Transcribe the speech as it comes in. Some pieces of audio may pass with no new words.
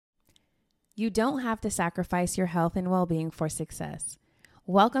You don't have to sacrifice your health and well-being for success.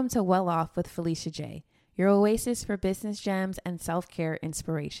 Welcome to Well Off with Felicia J, your oasis for business gems and self-care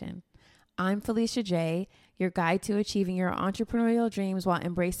inspiration. I'm Felicia J, your guide to achieving your entrepreneurial dreams while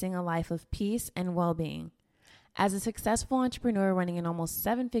embracing a life of peace and well-being. As a successful entrepreneur running an almost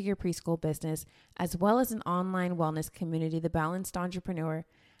 7-figure preschool business, as well as an online wellness community, The Balanced Entrepreneur,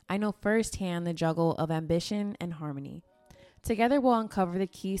 I know firsthand the juggle of ambition and harmony. Together, we'll uncover the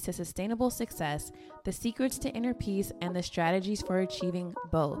keys to sustainable success, the secrets to inner peace, and the strategies for achieving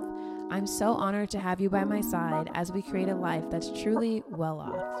both. I'm so honored to have you by my side as we create a life that's truly well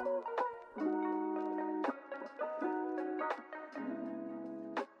off.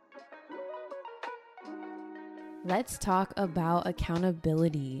 Let's talk about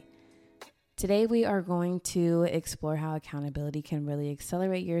accountability. Today, we are going to explore how accountability can really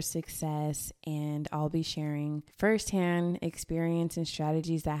accelerate your success, and I'll be sharing firsthand experience and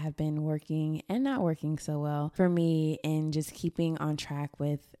strategies that have been working and not working so well for me in just keeping on track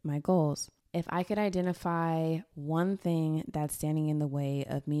with my goals. If I could identify one thing that's standing in the way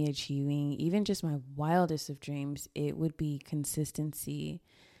of me achieving even just my wildest of dreams, it would be consistency.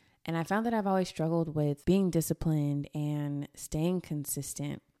 And I found that I've always struggled with being disciplined and staying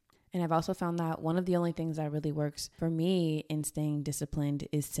consistent. And I've also found that one of the only things that really works for me in staying disciplined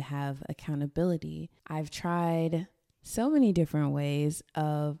is to have accountability. I've tried so many different ways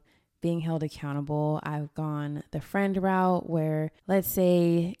of being held accountable. I've gone the friend route where, let's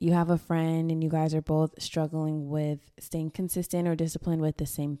say you have a friend and you guys are both struggling with staying consistent or disciplined with the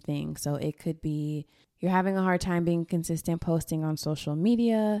same thing. So it could be you're having a hard time being consistent posting on social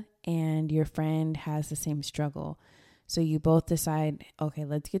media and your friend has the same struggle. So you both decide, okay,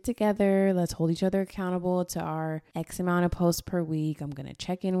 let's get together. Let's hold each other accountable to our X amount of posts per week. I'm going to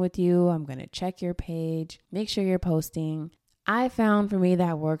check in with you. I'm going to check your page. Make sure you're posting. I found for me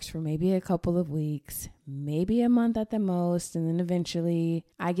that works for maybe a couple of weeks, maybe a month at the most. And then eventually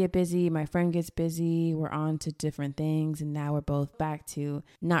I get busy. My friend gets busy. We're on to different things. And now we're both back to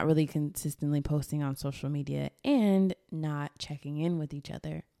not really consistently posting on social media and not checking in with each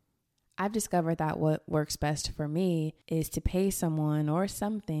other. I've discovered that what works best for me is to pay someone or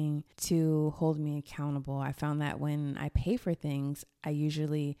something to hold me accountable. I found that when I pay for things, I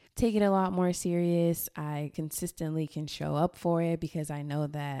usually take it a lot more serious. I consistently can show up for it because I know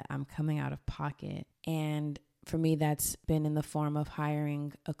that I'm coming out of pocket. And for me, that's been in the form of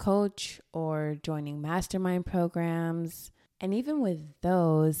hiring a coach or joining mastermind programs. And even with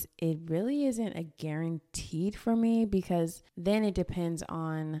those, it really isn't a guaranteed for me because then it depends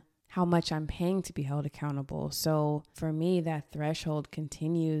on how much I'm paying to be held accountable. So for me, that threshold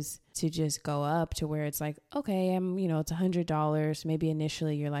continues to just go up to where it's like, okay, it's $100. Maybe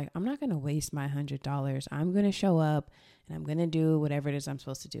initially you're like, I'm not going to waste my $100. I'm going to show up and I'm going to do whatever it is I'm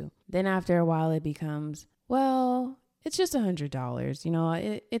supposed to do. Then after a while it becomes, well, it's just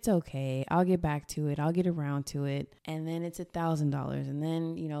 $100. It's okay. I'll get back to it. I'll get around to it. And then it's $1,000. And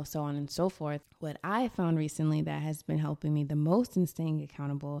then, so on and so forth. What I found recently that has been helping me the most in staying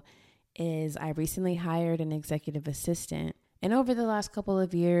accountable is I recently hired an executive assistant. And over the last couple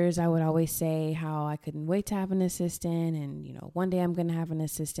of years, I would always say how I couldn't wait to have an assistant. And, one day I'm going to have an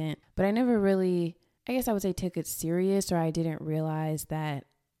assistant. But I never really, I guess I would say took it serious, or I didn't realize that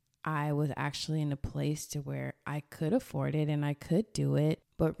I was actually in a place to where I could afford it and I could do it.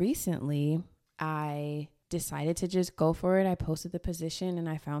 But recently I decided to just go for it. I posted the position and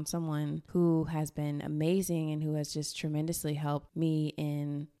I found someone who has been amazing and who has just tremendously helped me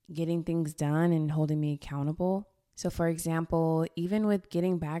in getting things done and holding me accountable. So for example, even with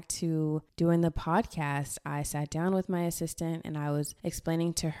getting back to doing the podcast, I sat down with my assistant and I was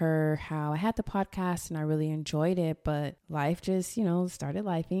explaining to her how I had the podcast and I really enjoyed it, but life just, started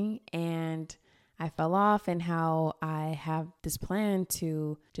lifing and I fell off, and how I have this plan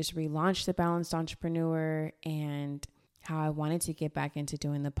to just relaunch The Balanced Entrepreneur and how I wanted to get back into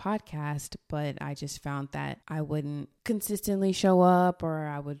doing the podcast, but I just found that I wouldn't consistently show up, or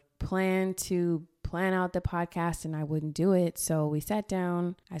I would plan out the podcast and I wouldn't do it. So we sat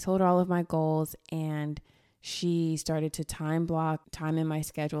down, I told her all of my goals, and she started to time block time in my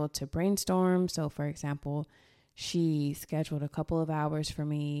schedule to brainstorm. So for example, she scheduled a couple of hours for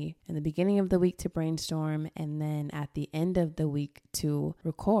me in the beginning of the week to brainstorm and then at the end of the week to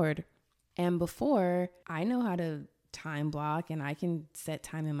record. And before, I know how to time block and I can set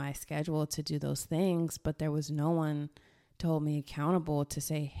time in my schedule to do those things, but there was no one to hold me accountable to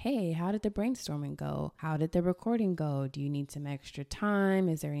say, hey, how did the brainstorming go? How did the recording go? Do you need some extra time?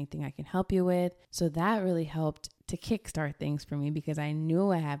 Is there anything I can help you with? So that really helped to kickstart things for me because I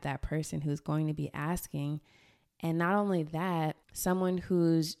knew I have that person who's going to be asking. And not only that, someone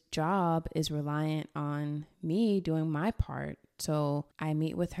whose job is reliant on me doing my part. So I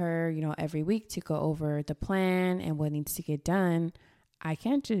meet with her, every week to go over the plan and what needs to get done. I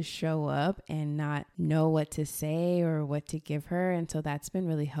can't just show up and not know what to say or what to give her. And so that's been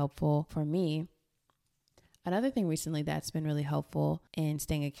really helpful for me. Another thing recently that's been really helpful in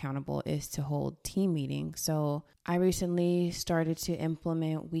staying accountable is to hold team meetings. So I recently started to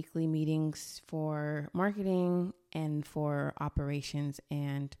implement weekly meetings for marketing and for operations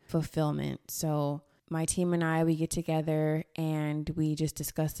and fulfillment. So my team and I, we get together and we just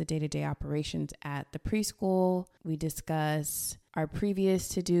discuss the day-to-day operations at the preschool. We discuss our previous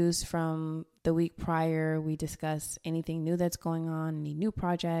to-dos from the week prior. We discuss anything new that's going on, any new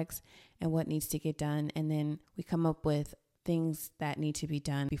projects, and what needs to get done. And then we come up with things that need to be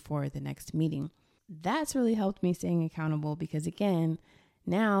done before the next meeting. That's really helped me staying accountable because, again,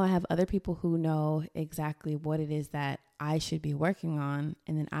 now I have other people who know exactly what it is that I should be working on.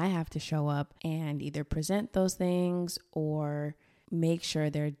 And then I have to show up and either present those things or make sure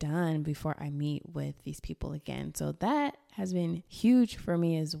they're done before I meet with these people again. So that has been huge for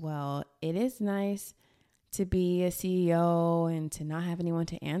me as well. It is nice to be a CEO and to not have anyone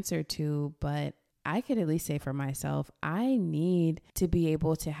to answer to, but I could at least say for myself, I need to be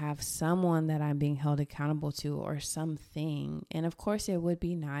able to have someone that I'm being held accountable to or something. And of course, it would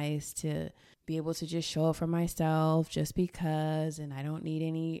be nice to be able to just show up for myself just because, and I don't need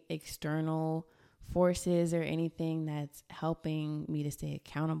any external forces or anything that's helping me to stay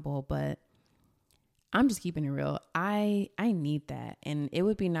accountable. But I'm just keeping it real. I need that. And it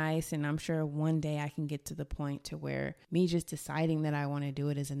would be nice. And I'm sure one day I can get to the point to where me just deciding that I want to do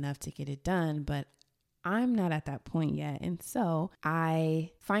it is enough to get it done. But I'm not at that point yet. And so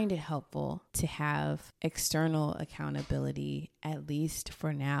I find it helpful to have external accountability, at least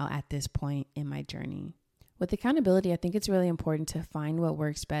for now at this point in my journey. With accountability, I think it's really important to find what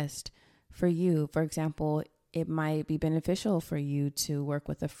works best for you. For example, it might be beneficial for you to work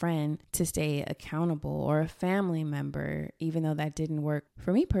with a friend to stay accountable, or a family member, even though that didn't work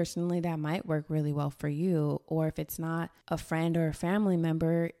for me personally, that might work really well for you. Or if it's not a friend or a family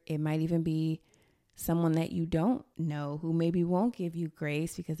member, it might even be someone that you don't know who maybe won't give you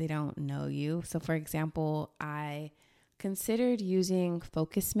grace because they don't know you. So for example, I considered using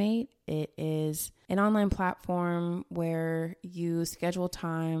FocusMate. It is an online platform where you schedule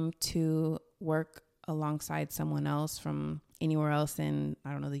time to work alongside someone else from anywhere else in,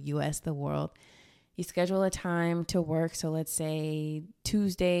 the US, the world. You schedule a time to work. So let's say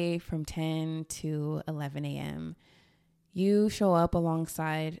Tuesday from 10 to 11 a.m. You show up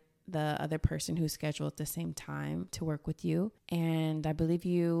alongside the other person who's scheduled at the same time to work with you. And I believe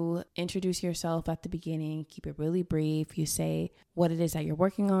you introduce yourself at the beginning, keep it really brief. You say what it is that you're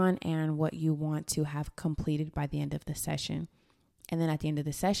working on and what you want to have completed by the end of the session. And then at the end of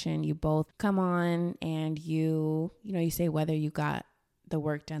the session, you both come on and you say whether you got the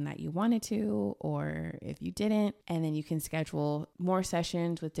work done that you wanted to, or if you didn't, and then you can schedule more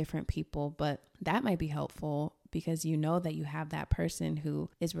sessions with different people. But that might be helpful because you know that you have that person who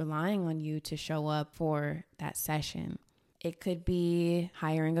is relying on you to show up for that session. It could be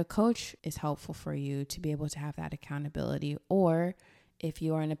hiring a coach is helpful for you to be able to have that accountability, or if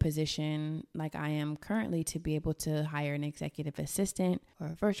you are in a position like I am currently to be able to hire an executive assistant or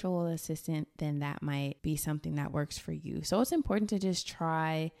a virtual assistant, then that might be something that works for you. So it's important to just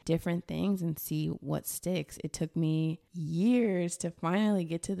try different things and see what sticks. It took me years to finally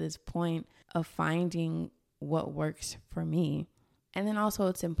get to this point of finding what works for me. And then also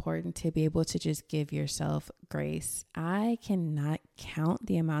it's important to be able to just give yourself grace. I cannot count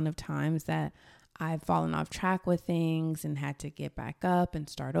the amount of times that I've fallen off track with things and had to get back up and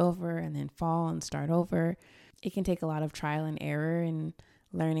start over and then fall and start over. It can take a lot of trial and error and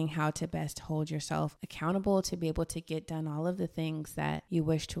learning how to best hold yourself accountable to be able to get done all of the things that you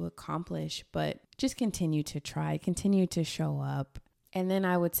wish to accomplish, but just continue to try, continue to show up. And then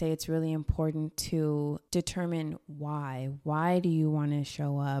I would say it's really important to determine why. Why do you want to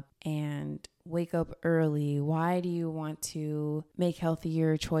show up and wake up early? Why do you want to make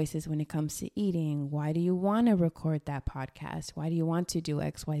healthier choices when it comes to eating? Why do you want to record that podcast? Why do you want to do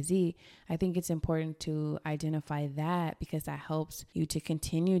XYZ? I think it's important to identify that because that helps you to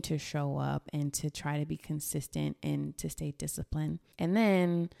continue to show up and to try to be consistent and to stay disciplined. And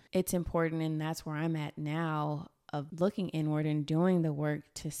then it's important, and that's where I'm at now, of looking inward and doing the work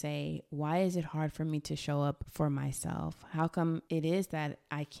to say, why is it hard for me to show up for myself? How come it is that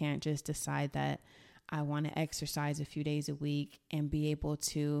I can't just decide that I want to exercise a few days a week and be able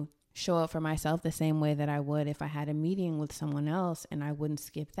to show up for myself the same way that I would if I had a meeting with someone else, and I wouldn't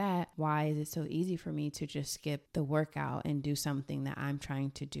skip that. Why is it so easy for me to just skip the workout and do something that I'm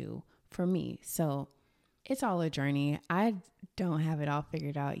trying to do for me? So it's all a journey. I don't have it all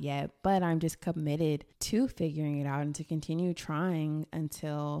figured out yet, but I'm just committed to figuring it out and to continue trying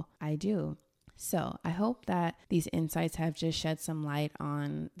until I do. So I hope that these insights have just shed some light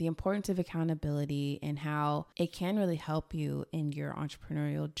on the importance of accountability and how it can really help you in your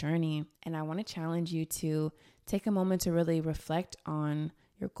entrepreneurial journey. And I want to challenge you to take a moment to really reflect on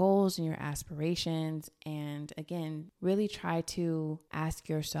your goals and your aspirations. And again, really try to ask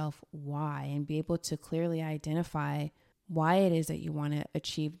yourself why and be able to clearly identify why it is that you want to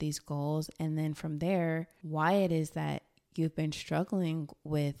achieve these goals. And then from there, why it is that you've been struggling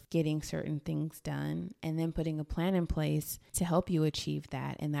with getting certain things done, and then putting a plan in place to help you achieve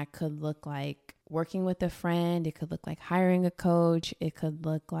that. And that could look like working with a friend. It could look like hiring a coach. It could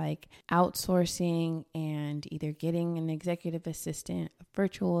look like outsourcing and either getting an executive assistant, a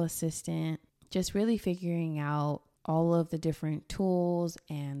virtual assistant, just really figuring out all of the different tools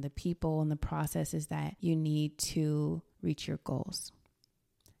and the people and the processes that you need to reach your goals.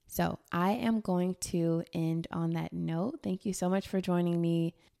 So I am going to end on that note. Thank you so much for joining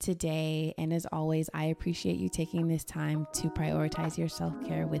me today. And as always, I appreciate you taking this time to prioritize your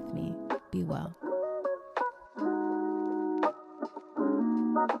self-care with me. Be well.